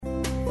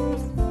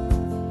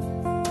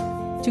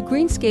To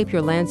greenscape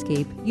your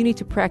landscape, you need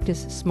to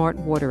practice smart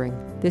watering.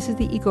 This is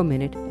the Eco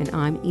Minute, and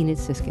I'm Enid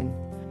Siskin.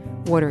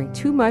 Watering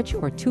too much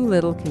or too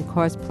little can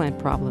cause plant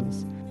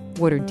problems.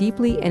 Water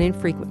deeply and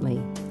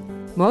infrequently.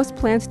 Most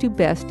plants do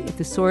best if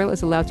the soil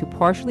is allowed to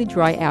partially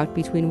dry out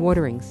between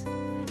waterings.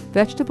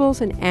 Vegetables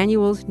and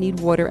annuals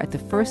need water at the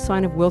first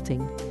sign of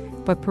wilting,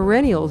 but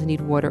perennials need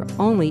water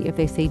only if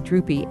they stay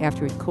droopy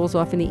after it cools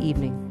off in the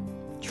evening.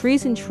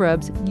 Trees and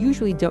shrubs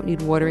usually don't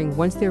need watering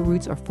once their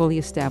roots are fully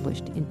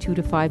established in 2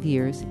 to 5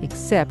 years,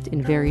 except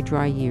in very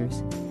dry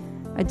years.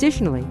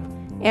 Additionally,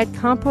 add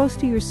compost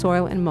to your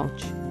soil and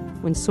mulch.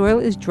 When soil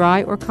is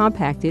dry or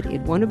compacted,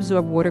 it won't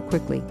absorb water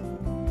quickly.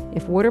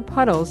 If water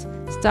puddles,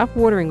 stop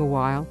watering a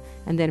while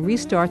and then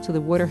restart so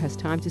the water has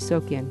time to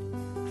soak in.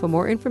 For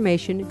more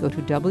information, go to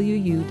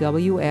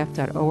wuwf.org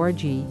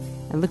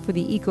and look for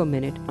the Eco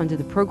Minute under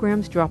the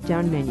program's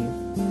drop-down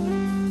menu.